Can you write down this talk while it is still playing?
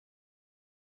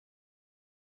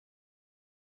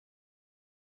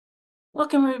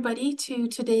Welcome everybody to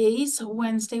today's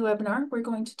Wednesday webinar. We're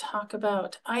going to talk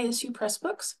about ISU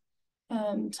Pressbooks.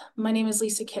 And my name is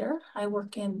Lisa Kidder. I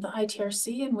work in the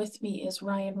ITRC, and with me is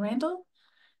Ryan Randall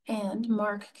and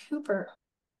Mark Cooper.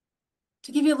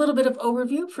 To give you a little bit of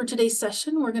overview for today's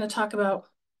session, we're going to talk about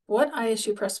what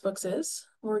ISU Pressbooks is.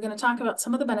 We're going to talk about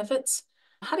some of the benefits,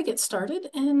 how to get started,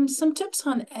 and some tips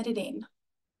on editing.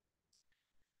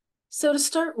 So to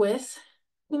start with,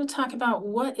 I'm going to talk about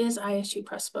what is ISU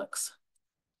Pressbooks.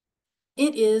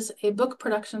 It is a book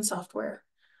production software.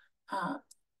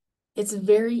 It's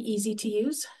very easy to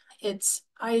use. It's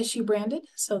ISU branded,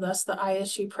 so thus the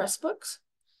ISU Pressbooks,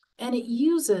 and it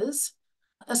uses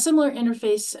a similar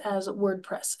interface as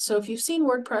WordPress. So if you've seen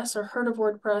WordPress or heard of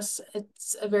WordPress,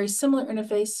 it's a very similar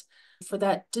interface for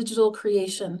that digital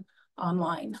creation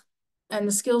online. And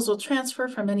the skills will transfer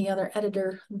from any other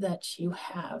editor that you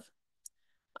have.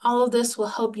 All of this will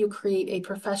help you create a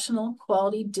professional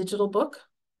quality digital book.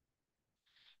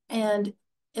 And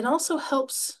it also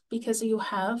helps because you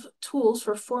have tools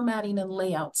for formatting and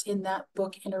layouts in that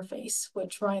book interface,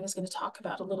 which Ryan is going to talk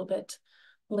about a little bit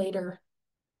later.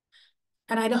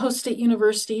 At Idaho State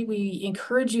University, we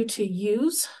encourage you to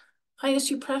use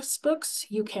ISU Pressbooks.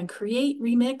 You can create,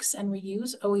 remix, and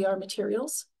reuse OER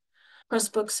materials.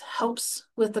 Pressbooks helps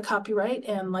with the copyright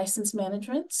and license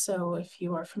management. So if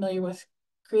you are familiar with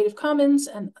Creative Commons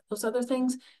and those other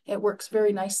things, it works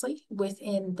very nicely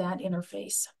within that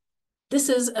interface. This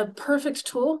is a perfect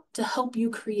tool to help you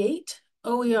create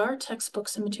OER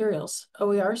textbooks and materials.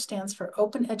 OER stands for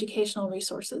Open Educational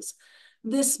Resources.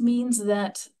 This means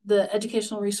that the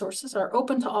educational resources are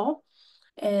open to all,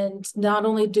 and not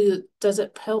only does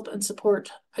it help and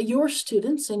support your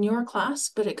students in your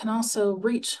class, but it can also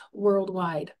reach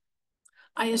worldwide.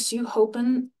 ISU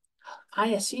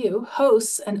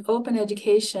hosts an Open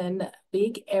Education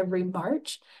Week every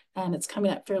March, and it's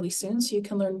coming up fairly soon, so you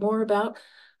can learn more about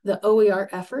the OER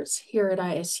efforts here at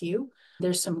ISU.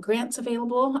 There's some grants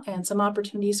available and some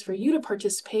opportunities for you to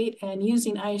participate, and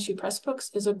using ISU Pressbooks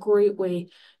is a great way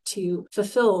to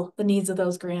fulfill the needs of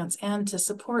those grants and to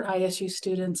support ISU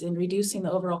students in reducing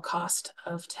the overall cost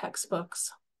of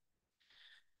textbooks.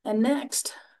 And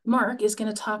next, Mark is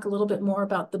going to talk a little bit more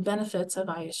about the benefits of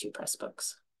ISU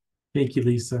Pressbooks. Thank you,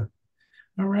 Lisa.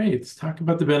 All right, let's talk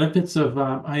about the benefits of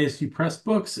ISU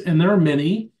Pressbooks, and there are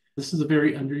many. This is a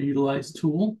very underutilized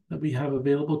tool that we have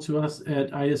available to us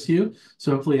at ISU.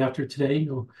 So hopefully after today,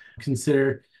 you'll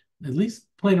consider at least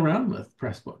playing around with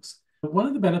Pressbooks. One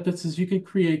of the benefits is you can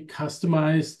create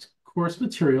customized course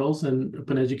materials and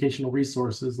open educational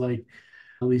resources, like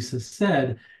Lisa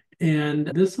said. And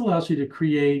this allows you to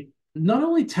create not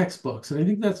only textbooks, and I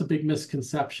think that's a big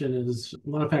misconception, is a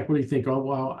lot of faculty think, oh,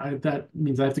 wow, that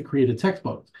means I have to create a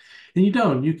textbook. And you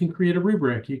don't. You can create a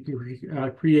rubric. You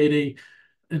can create a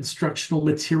instructional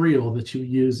material that you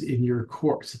use in your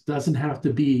course. It doesn't have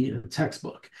to be a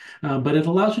textbook, but it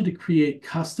allows you to create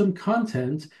custom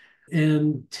content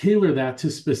and tailor that to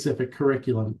specific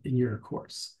curriculum in your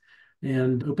course.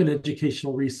 And Open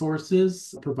Educational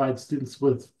Resources provide students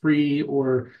with free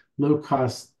or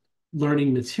low-cost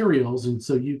learning materials, and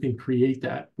so you can create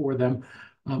that for them,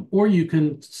 or you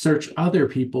can search other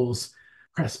people's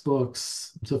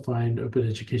Pressbooks to find open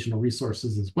educational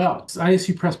resources as well. So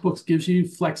ISU Pressbooks gives you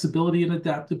flexibility and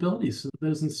adaptability. So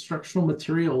those instructional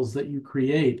materials that you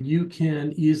create, you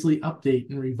can easily update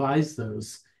and revise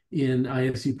those in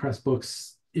ISU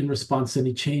Pressbooks in response to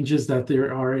any changes that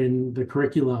there are in the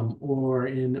curriculum or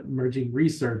in emerging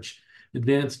research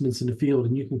advancements in the field.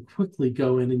 And you can quickly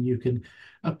go in and you can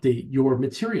update your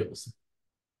materials.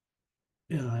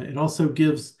 It also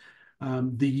gives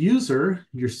the user,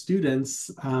 your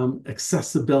students,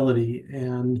 accessibility,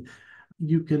 and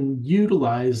you can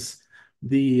utilize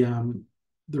the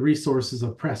resources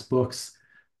of Pressbooks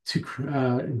to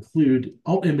include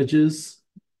all images,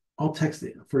 all text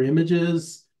for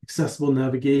images, accessible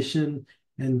navigation,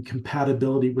 and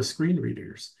compatibility with screen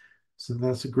readers. So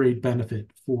that's a great benefit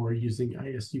for using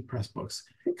ISU Pressbooks.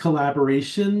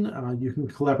 Collaboration, you can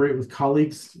collaborate with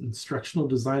colleagues, instructional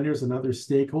designers, and other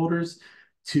stakeholders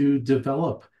to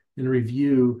develop and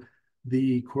review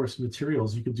the course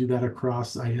materials. You can do that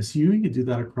across ISU. You can do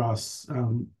that across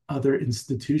other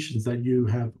institutions that you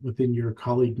have within your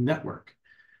colleague network.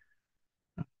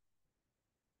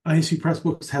 ISU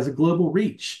Pressbooks has a global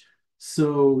reach,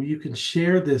 so you can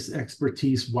share this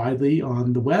expertise widely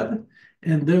on the web,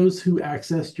 and those who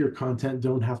access your content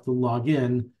don't have to log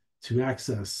in to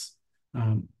access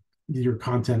your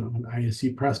content on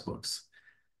ISU Pressbooks.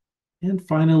 And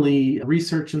finally,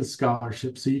 research and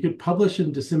scholarship. So you could publish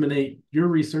and disseminate your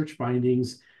research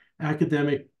findings,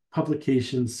 academic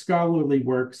publications, scholarly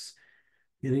works,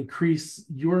 and increase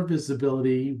your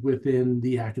visibility within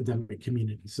the academic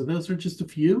community. So those are just a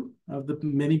few of the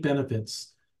many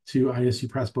benefits to ISU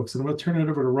Pressbooks. And I'm going to turn it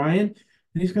over to Ryan,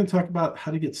 and he's going to talk about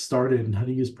how to get started and how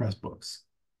to use Pressbooks.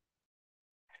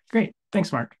 Great.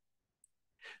 Thanks, Mark.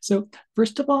 So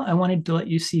first of all, I wanted to let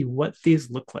you see what these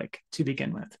look like to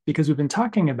begin with, because we've been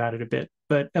talking about it a bit,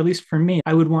 but at least for me,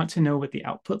 I would want to know what the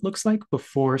output looks like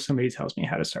before somebody tells me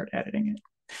how to start editing it.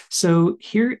 So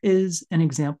here is an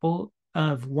example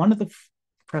of one of the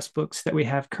Pressbooks that we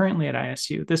have currently at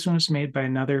ISU. This one was made by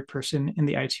another person in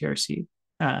the ITRC,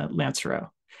 Lance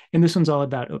Rowe, and this one's all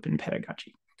about open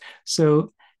pedagogy.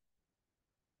 So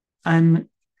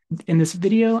in this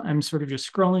video, I'm sort of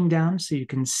just scrolling down so you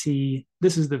can see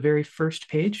this is the very first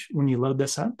page when you load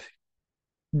this up.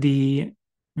 The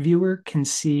viewer can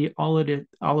see all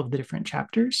of the different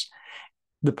chapters,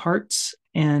 the parts,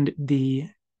 and the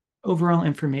overall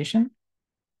information.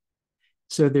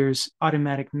 So there's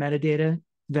automatic metadata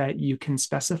that you can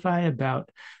specify about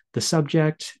the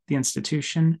subject, the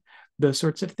institution, those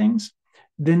sorts of things.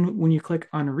 Then when you click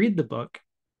on read the book,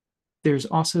 there's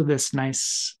also this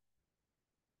nice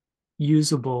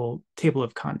usable table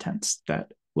of contents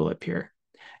that will appear.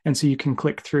 And so you can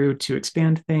click through to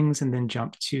expand things and then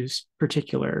jump to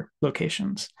particular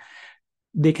locations.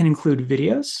 They can include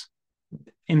videos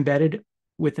embedded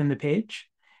within the page,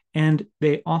 and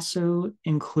they also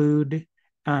include,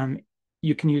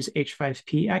 you can use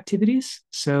H5P activities.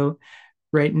 So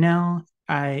right now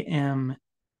I am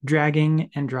dragging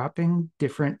and dropping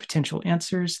different potential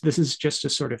answers. This is just a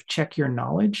sort of check your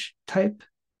knowledge type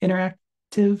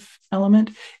interactive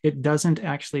element. It doesn't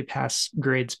actually pass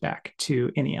grades back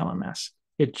to any LMS.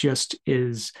 It just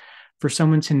is for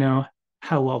someone to know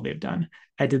how well they've done.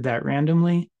 I did that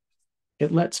randomly.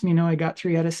 It lets me know I got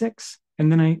 3 out of 6.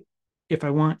 And then I, if I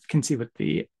want, can see what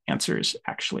the answers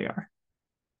actually are.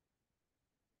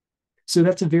 So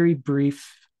that's a very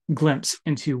brief glimpse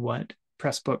into what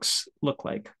Pressbooks look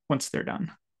like once they're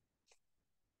done.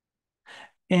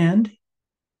 And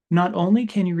not only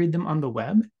can you read them on the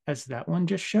web, as that one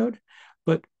just showed,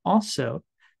 but also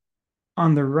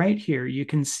on the right here, you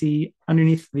can see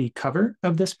underneath the cover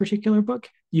of this particular book,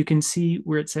 you can see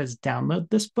where it says download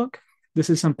this book. This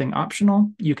is something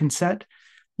optional you can set.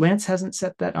 Lance hasn't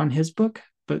set that on his book,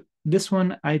 but this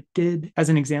one I did as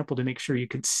an example to make sure you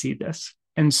could see this.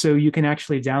 And so you can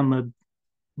actually download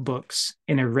books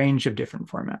in a range of different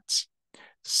formats.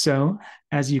 So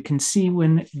as you can see,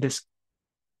 when this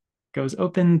goes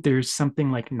open, there's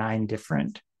something like 9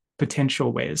 different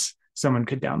potential ways someone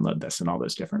could download this in all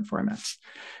those different formats.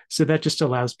 So that just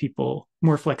allows people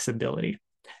more flexibility.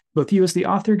 Both you as the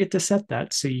author get to set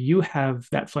that, so you have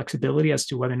that flexibility as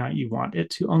to whether or not you want it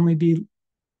to only be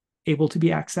able to be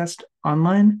accessed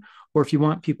online, or if you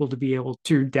want people to be able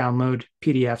to download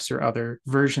PDFs or other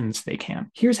versions, they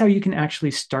can. Here's how you can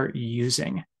actually start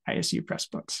using ISU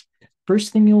Pressbooks.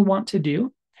 First thing you'll want to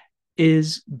do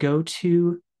is go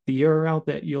to the URL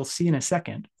that you'll see in a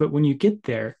second, but when you get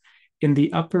there, in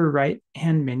the upper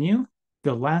right-hand menu,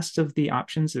 the last of the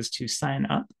options is to sign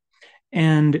up.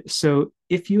 And so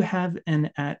if you have an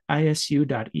at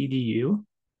isu.edu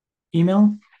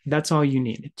email, that's all you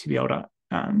need to be able to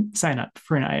sign up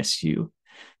for an ISU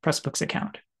Pressbooks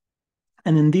account.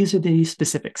 And then these are the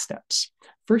specific steps.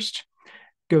 First,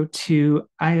 go to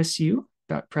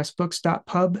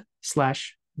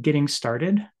isu.pressbooks.pub/getting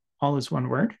started, all is one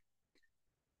word.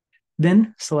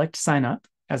 Then select sign up,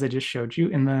 as I just showed you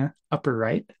in the upper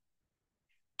right.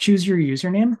 Choose your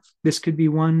username. This could be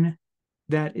one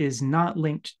that is not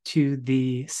linked to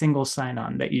the single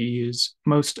sign-on that you use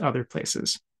most other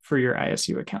places for your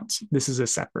ISU accounts. This is a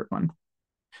separate one.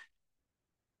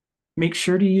 Make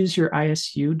sure to use your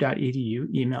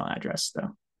isu.edu email address,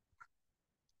 though.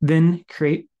 Then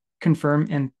create, confirm,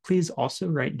 and please also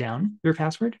write down your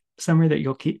password somewhere that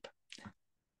you'll keep.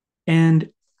 And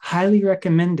highly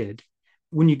recommended,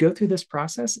 when you go through this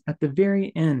process, at the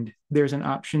very end, there's an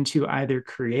option to either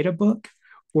create a book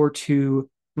or to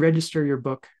register your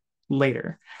book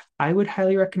later. I would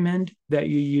highly recommend that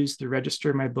you use the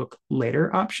register my book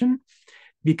later option,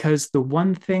 because the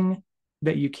one thing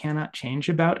that you cannot change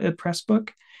about a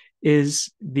Pressbook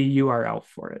is the URL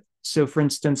for it. So for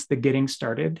instance, the getting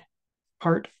started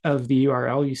part of the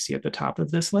URL you see at the top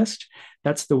of this list,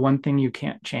 that's the one thing you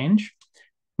can't change.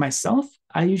 Myself,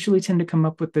 I usually tend to come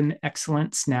up with an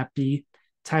excellent, snappy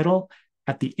title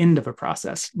at the end of a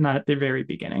process, not at the very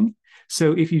beginning.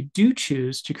 So if you do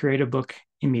choose to create a book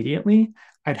immediately,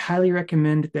 I'd highly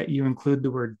recommend that you include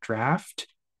the word draft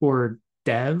or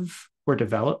dev or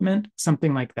development,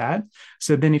 something like that.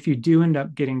 So then if you do end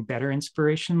up getting better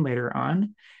inspiration later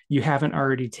on, you haven't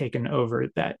already taken over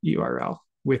that URL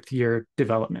with your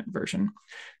development version.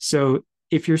 So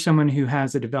if you're someone who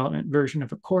has a development version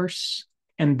of a course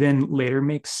and then later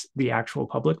makes the actual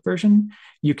public version,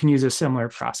 you can use a similar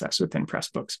process within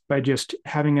Pressbooks by just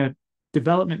having a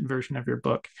development version of your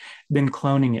book, then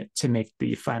cloning it to make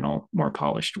the final, more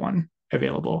polished one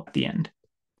available at the end.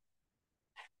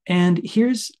 And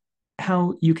here's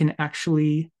how you can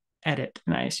actually edit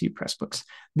an ISU Pressbooks.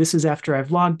 This is after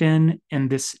I've logged in, and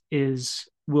this is,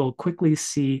 we'll quickly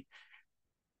see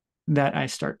that I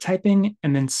start typing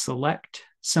and then select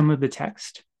some of the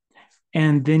text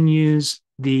and then use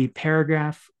the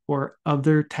paragraph or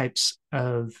other types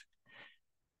of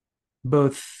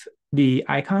both the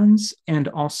icons and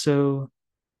also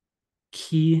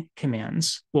key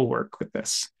commands will work with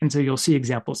this. And so you'll see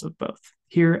examples of both.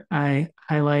 Here I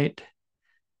highlight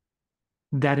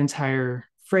that entire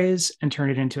phrase and turn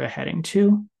it into a heading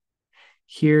 2.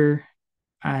 Here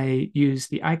I use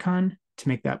the icon to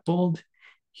make that bold.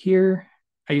 Here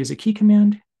I use a key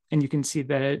command, and you can see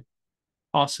that it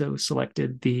also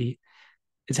selected the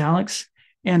italics.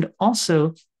 And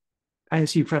also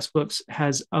ISU Pressbooks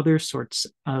has other sorts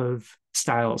of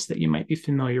styles that you might be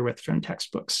familiar with from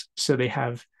textbooks. So they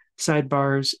have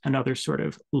sidebars and other sort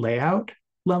of layout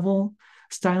level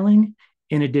styling,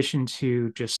 in addition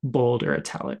to just bold or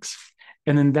italics.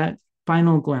 And then that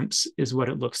final glimpse is what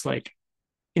it looks like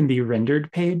in the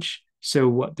rendered page. So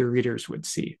what the readers would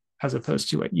see, as opposed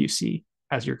to what you see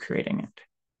as you're creating it.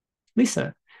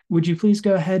 Lisa, would you please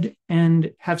go ahead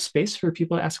and have space for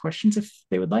people to ask questions if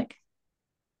they would like?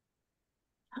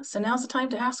 So now's the time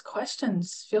to ask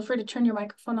questions. Feel free to turn your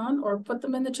microphone on or put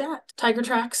them in the chat. Tiger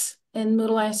Tracks in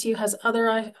Moodle ISU has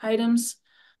other items,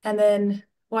 and then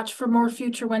watch for more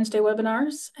future Wednesday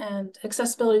webinars and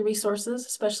accessibility resources,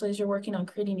 especially as you're working on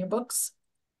creating your books.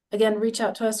 Again, reach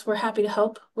out to us. We're happy to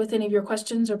help with any of your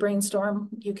questions or brainstorm.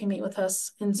 You can meet with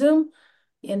us in Zoom,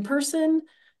 in person,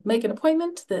 make an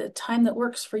appointment, the time that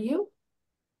works for you.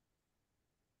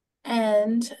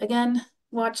 And again,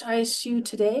 watch ISU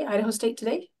Today, Idaho State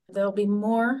Today. There'll be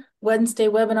more Wednesday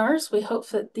webinars. We hope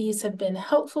that these have been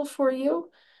helpful for you.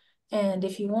 And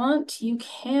if you want, you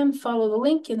can follow the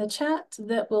link in the chat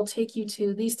that will take you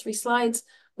to these 3 slides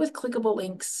with clickable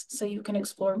links so you can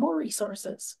explore more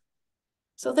resources.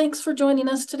 So thanks for joining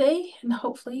us today, and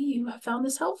hopefully you have found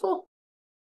this helpful.